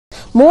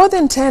More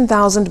than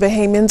 10,000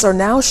 Bahamians are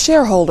now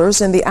shareholders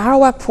in the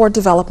Arawak Port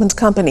Development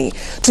Company.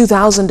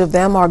 2,000 of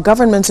them are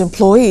government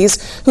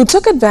employees who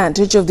took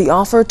advantage of the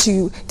offer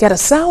to get a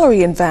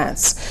salary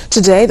advance.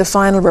 Today, the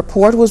final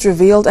report was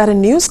revealed at a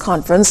news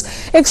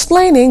conference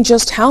explaining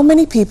just how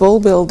many people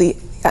will the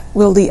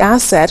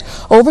asset,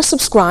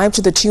 oversubscribed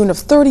to the tune of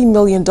 $30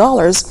 million,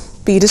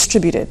 be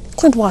distributed.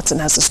 Clint Watson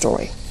has the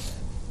story.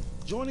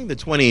 Joining the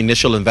 20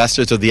 initial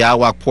investors of the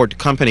Arawak Port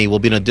Company will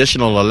be an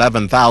additional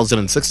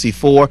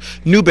 11,064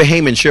 new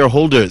Bahamian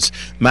shareholders.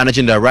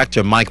 Managing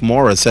Director Mike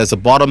Morris says a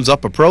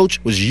bottoms-up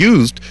approach was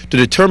used to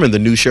determine the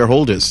new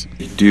shareholders.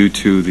 Due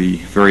to the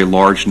very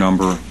large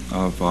number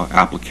of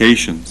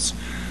applications,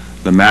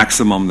 the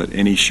maximum that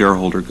any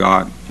shareholder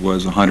got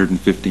was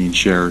 115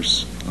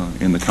 shares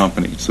in the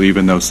company. So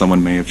even though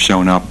someone may have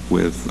shown up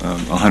with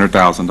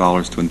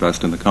 $100,000 to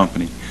invest in the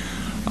company,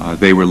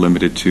 they were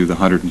limited to the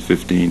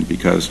 115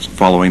 because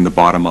following the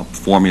bottom-up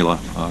formula,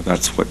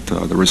 that's what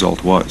the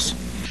result was.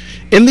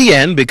 In the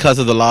end, because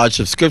of the large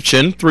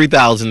subscription,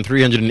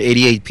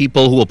 3,388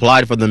 people who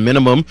applied for the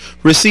minimum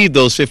received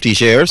those 50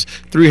 shares.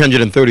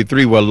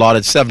 333 were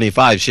allotted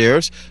 75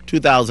 shares.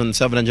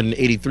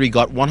 2,783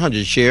 got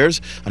 100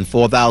 shares, and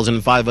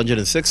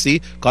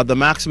 4,560 got the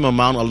maximum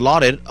amount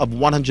allotted of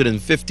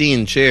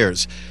 115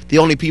 shares. The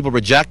only people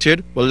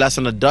rejected were less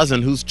than a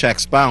dozen whose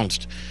checks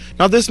bounced.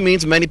 Now, this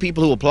means many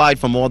people who applied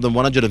for more than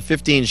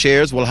 115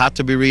 shares will have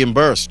to be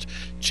reimbursed.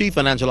 Chief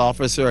Financial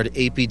Officer at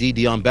APD,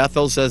 Dion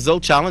Bethel, says though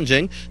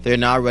challenging, they are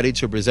now ready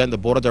to present the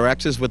Board of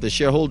Directors with the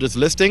shareholders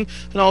listing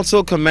and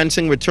also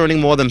commencing returning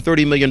more than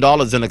 $30 million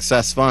in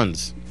excess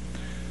funds.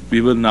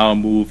 We will now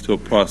move to a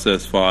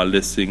process for our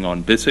listing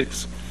on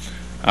BISX,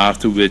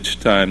 after which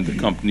time the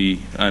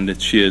company and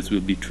its shares will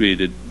be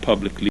traded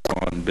publicly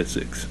on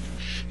BISX.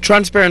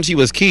 Transparency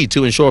was key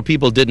to ensure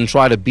people didn't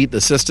try to beat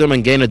the system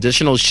and gain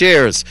additional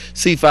shares.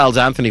 CFAL's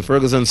Anthony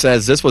Ferguson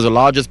says this was the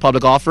largest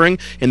public offering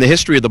in the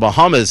history of the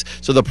Bahamas,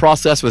 so the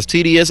process was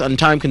tedious and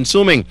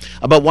time-consuming.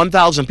 About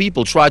 1,000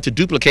 people tried to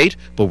duplicate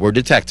but were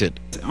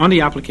detected. On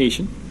the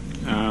application,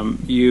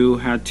 you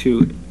had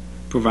to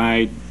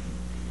provide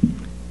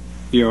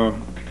your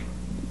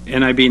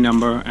NIB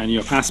number and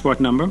your passport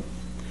number.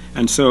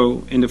 And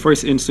so in the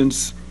first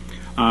instance,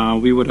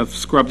 we would have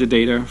scrubbed the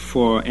data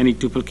for any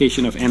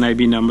duplication of NIB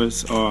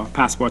numbers or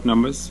passport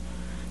numbers.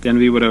 Then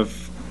we would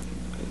have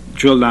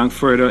drilled down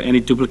further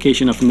any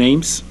duplication of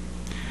names.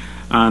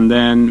 And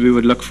then we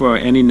would look for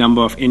any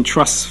number of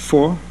interests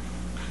for.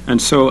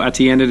 And so at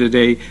the end of the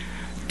day,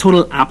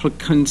 total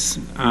applicants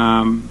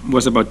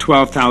was about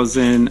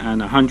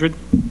 12,100.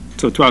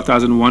 So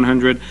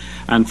 12,100.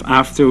 And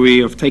after we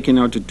have taken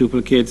out the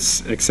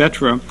duplicates,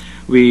 etc.,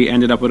 we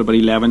ended up with about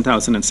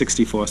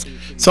 11,064.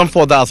 Some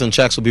 4,000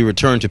 checks will be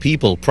returned to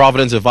people.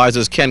 Providence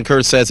Advisors Ken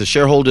Kerr says the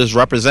shareholders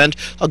represent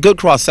a good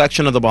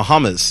cross-section of the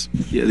Bahamas.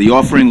 Yeah, the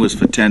offering was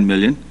for $10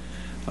 million.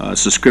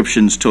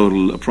 Subscriptions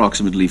total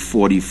approximately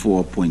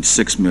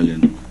 $44.6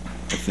 million,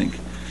 I think.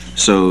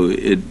 So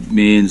it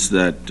means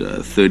that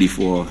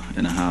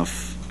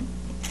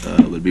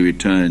 34.5 will be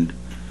returned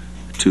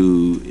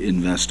to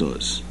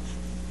investors.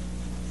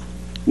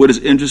 What is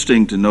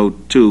interesting to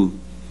note, too,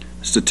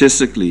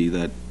 statistically,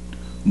 that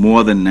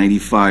more than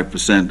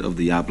 95% of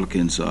the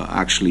applicants are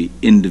actually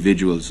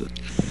individuals.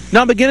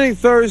 Now, beginning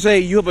Thursday,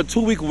 you have a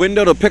 2-week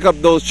window to pick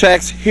up those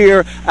checks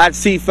here at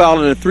CFAL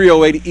in the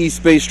 308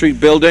 East Bay Street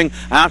building.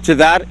 After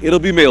that, it'll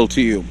be mailed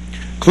to you.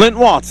 Clint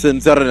Watson,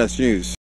 ZNS News.